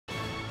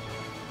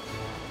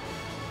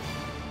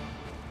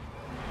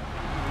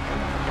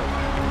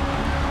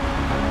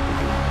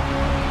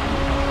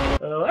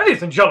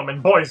Ladies and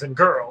gentlemen, boys and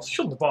girls,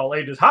 children of all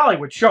ages,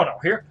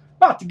 HollywoodShono here,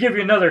 about to give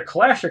you another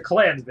Clash of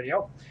Clans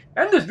video.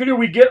 In this video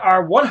we get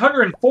our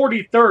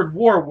 143rd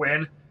war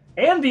win,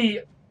 and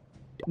the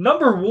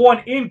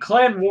 #1 in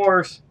Clan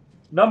Wars,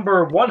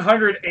 number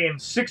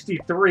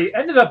 163,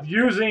 ended up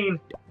using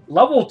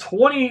level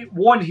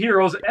 21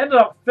 heroes, ended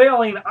up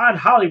failing on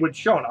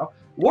HollywoodShono.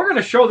 We're going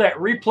to show that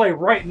replay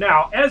right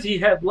now as he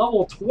had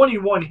level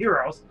 21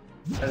 heroes.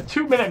 And a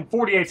 2-minute and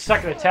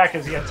 48-second attack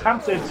as he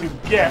attempted to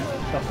get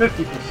the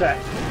 50%.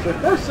 So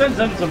first sends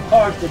in some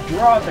Hogs to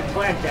draw at the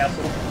clan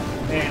castle.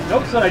 And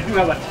notice that I do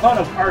have a ton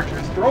of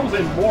archers. Throws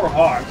in more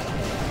Hogs.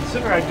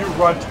 Considering I do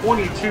run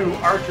 22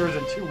 archers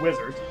and 2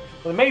 wizards.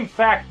 So the main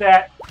fact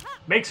that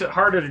makes it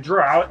harder to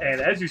draw out.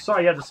 And as you saw,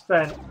 you had to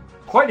spend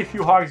quite a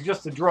few Hogs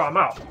just to draw them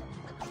out.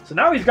 So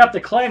now he's got the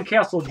clan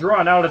castle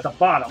drawn out at the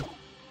bottom.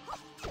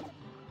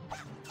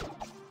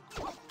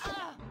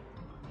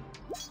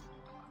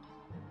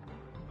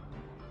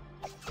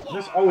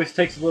 This always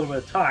takes a little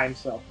bit of time,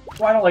 so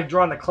I don't like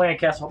drawing the clan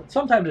castle. But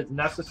sometimes it's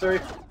necessary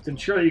to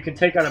ensure that you can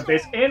take out a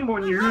base. And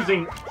when you're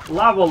using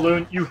Lava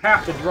Loon, you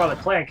have to draw the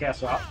clan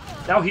castle out.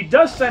 Now he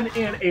does send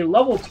in a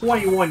level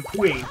 21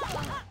 queen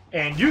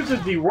and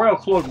uses the royal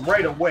cloak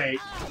right away.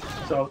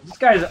 So this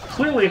guy is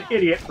clearly an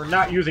idiot for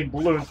not using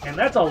balloons, and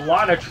that's a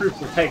lot of troops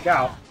to take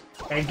out.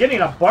 And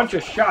getting a bunch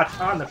of shots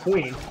on the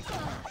queen.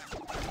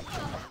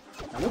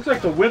 It looks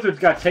like the wizards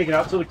got taken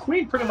out, so the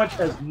queen pretty much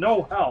has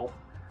no health.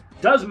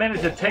 Does manage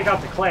to take out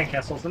the clan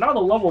castle. So now the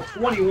level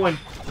 21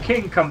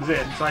 king comes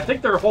in. So I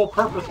think their whole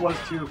purpose was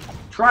to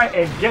try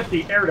and get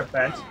the air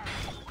defense.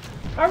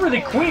 However,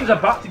 the queen's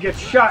about to get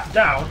shot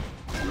down.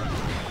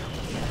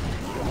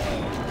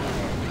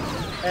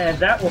 And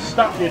that will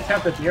stop the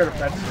attempt at the air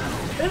defense.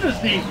 It is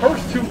the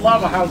first 2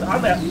 lava hounds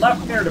on that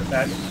left air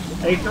defense.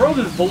 And he throws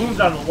his balloons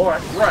on the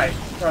right,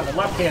 or on the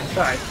left-hand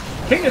side.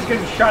 King is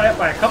getting shot at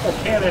by a couple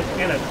cannons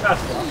and a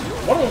Tesla.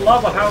 One of the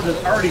lava hounds is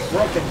already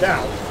broken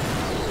down.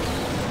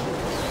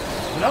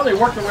 Now they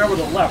work their way over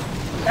to the left.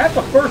 At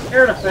the first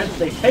air defense,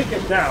 they take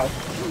it down.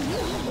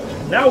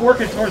 Now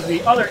working towards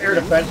the other air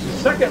defense, the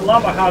second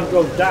lava hound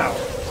goes down.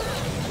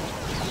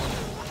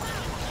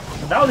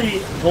 So now the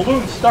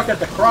balloon's stuck at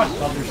the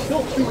crossbow. There's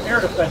still 2 air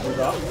defenses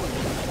up.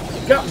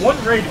 He's got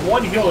 1 rage,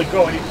 1 heal to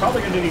go, and he's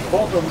probably going to need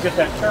both of them to get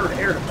that 3rd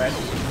air defense.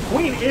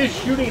 Queen is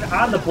shooting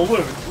on the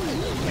balloon,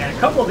 and a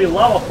couple of the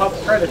lava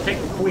pups try to take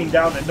the queen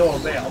down to no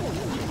avail.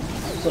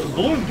 So the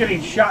balloon's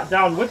getting shot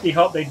down with the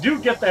help. They do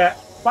get that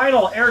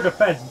final air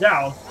defense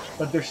down,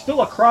 but there's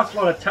still a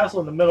crossbow and a Tesla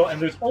in the middle, and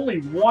there's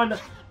only 1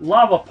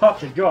 lava pup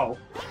to go.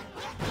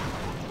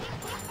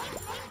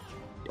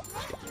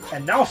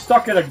 And now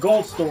stuck at a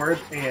gold storage,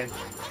 and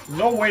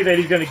no way that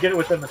he's going to get it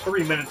within the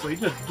 3 minutes, so he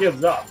just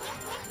gives up.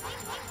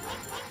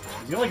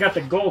 He's only got the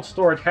gold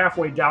storage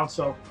halfway down,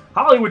 so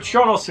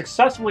HollywoodShono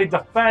successfully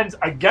defends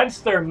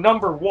against their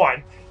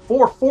 #1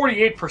 for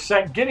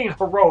 48%, getting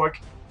heroic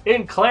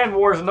in Clan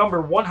Wars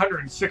number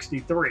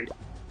 163.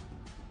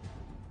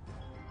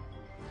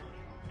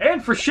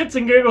 And for shits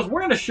and giggles, we're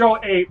going to show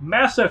a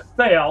massive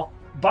fail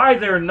by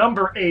their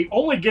 #8,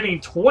 only getting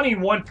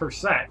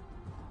 21%.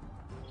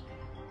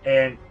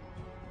 And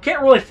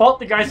can't really fault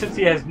the guy since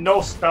he has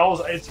no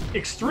spells. It's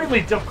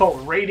extremely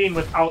difficult raiding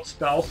without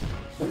spells.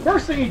 The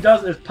first thing he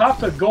does is pop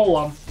the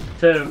golem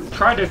to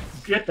try to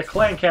get the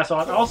clan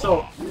castle, and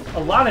also a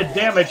lot of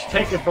damage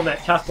taken from that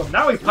Tesla.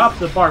 Now he pops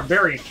the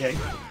barbarian king.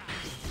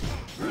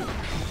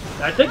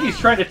 And I think he's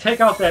trying to take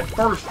out that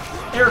first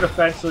air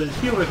defense so his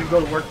healers can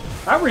go to work.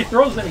 However, he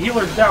throws the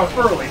healers down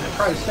early to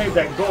try to save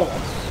that golem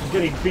from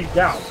getting beat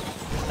down.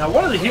 Now,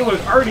 one of the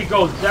healers already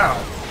goes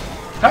down.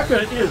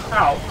 P.E.K.K.A is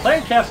out.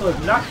 Clan Castle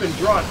has not been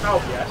drawn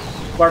out yet.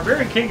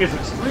 Barbarian King is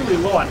extremely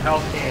low on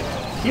health, and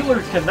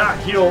healers cannot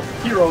heal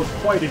heroes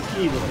quite as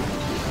easily.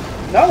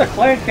 Now the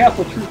Clan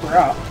Castle troops are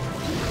out.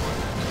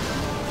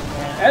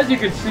 And as you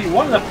can see,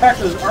 one of the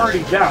P.E.K.K.A is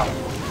already down.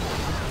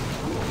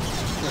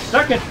 The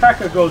second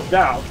P.E.K.K.A goes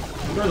down.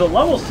 There's a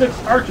level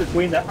 6 Archer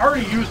Queen that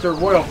already used her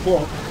Royal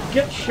Cloak.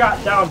 Gets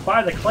shot down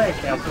by the clan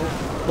castle.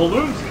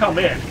 Balloons come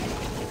in.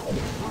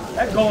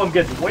 That golem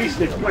gets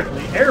wasted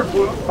quickly. Air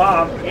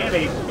bomb and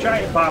a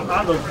giant bomb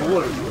on those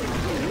balloons.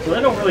 So they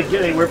don't really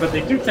get anywhere, but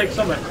they do take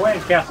some of the clan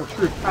castle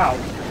troops out.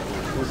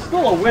 There's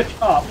still a witch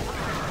up,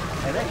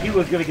 and that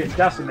healer's going to get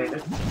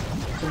decimated.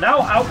 So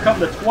now out come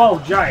the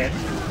 12 giants.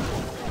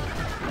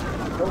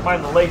 Don't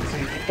mind the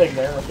latency thing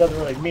there. It doesn't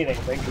really mean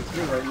anything because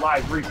we were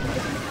live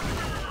recently.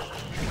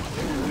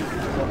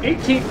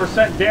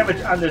 18%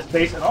 damage on this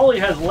base, and all he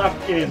has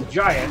left is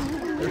giants.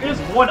 There is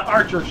 1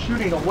 archer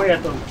shooting away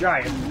at those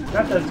giants.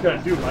 Not that it's going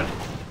to do much.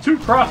 2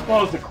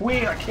 crossbows, the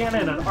queen, a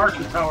cannon, and an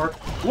archer tower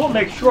will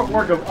make short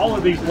work of all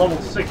of these level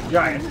 6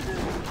 giants.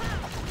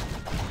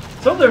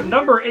 So their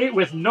 #8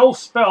 with no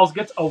spells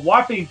gets a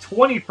whopping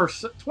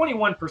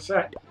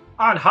 21%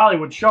 on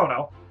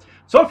HollywoodShono.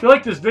 So if you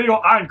like this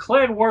video on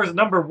Clan Wars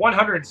number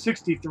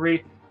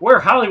 163, where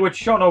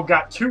HollywoodShono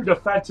got 2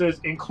 defenses,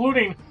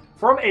 including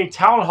from a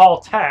Town Hall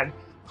 10,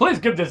 please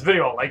give this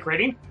video a like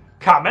rating,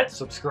 comment,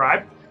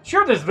 subscribe,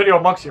 Share this video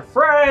amongst your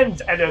friends,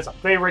 and as a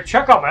favorite,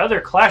 check out my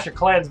other Clash of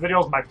Clans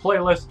videos, my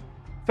playlist,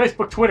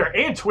 Facebook, Twitter,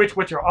 and Twitch,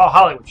 which are all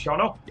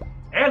HollywoodShono.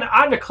 And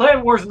on to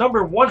Clan Wars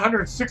number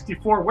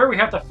 164, where we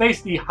have to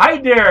face the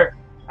Hyder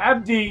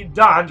Abdi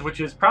Dons, which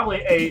is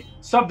probably a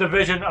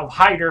subdivision of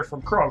Hyder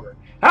from Kroger.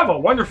 Have a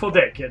wonderful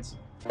day, kids.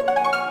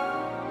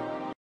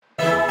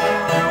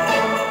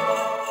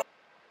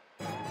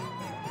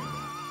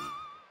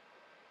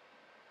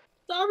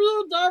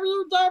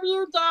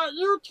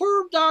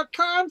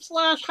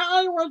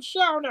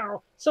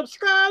 www.youtube.com/HollywoodShono.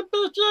 Subscribe,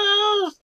 bitches!